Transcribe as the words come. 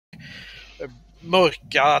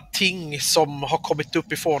mörka ting som har kommit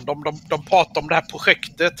upp ifrån dem. De pratar om det här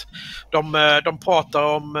projektet. De pratar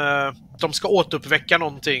om de ska återuppväcka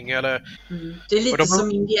någonting. Eller, Det är lite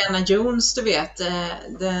som Indiana Jones, du vet.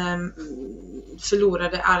 Den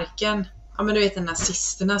förlorade arken. Ja, men du vet,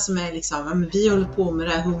 nazisterna som är liksom, ja, men vi håller på med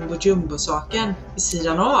det här humbo jumbo-saken vid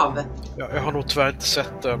sidan av. Ja, jag har nog tyvärr inte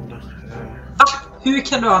sett den. Va? Hur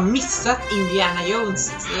kan du ha missat Indiana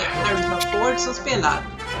Jones? Det är Harrison Ford som spelar.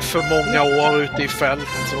 För många år ute i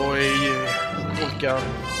fält och i olika... Ja.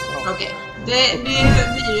 Okej. Det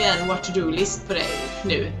blir ju en what to do-list på dig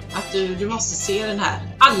nu. Att du måste se den här.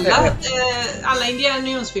 Alla Indiana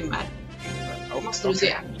Jones-filmer måste du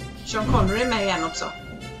se. Sean Connery är med igen också.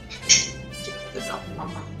 Jättebra.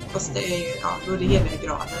 Fast det är ju, ja, då är det hela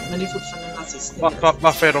graden. Men det är fortfarande nazister.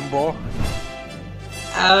 Varför är de bra?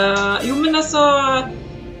 Jo, men alltså,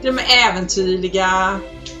 de är äventyrliga.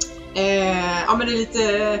 Ja, men det är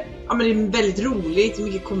lite... Ja, men det är väldigt roligt,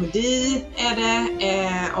 mycket komedi är det,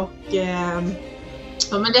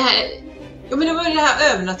 ja, men det här, ja, men det var ju det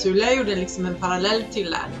här övernaturliga, jag gjorde liksom en parallell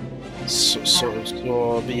till det.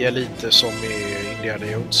 Så vi är lite som i Indiana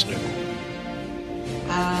Jones nu?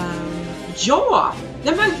 Ja,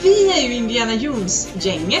 nej, men vi är ju Indiana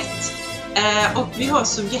Jones-gänget. Och vi har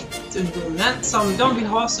Sovjetunionen som de vill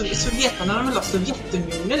ha, Sovjeterna de vill ha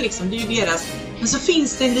Sovjetunionen liksom, det är ju deras. Men så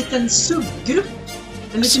finns det en liten subgrupp.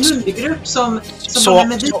 En liten undergrupp som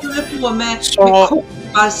vi håller på med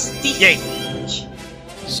kopparstick.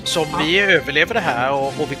 Så om vi överlever det här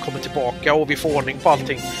och vi kommer tillbaka och vi får ordning på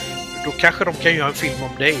allting, då kanske de kan göra en film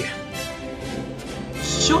om dig.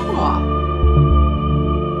 Ja!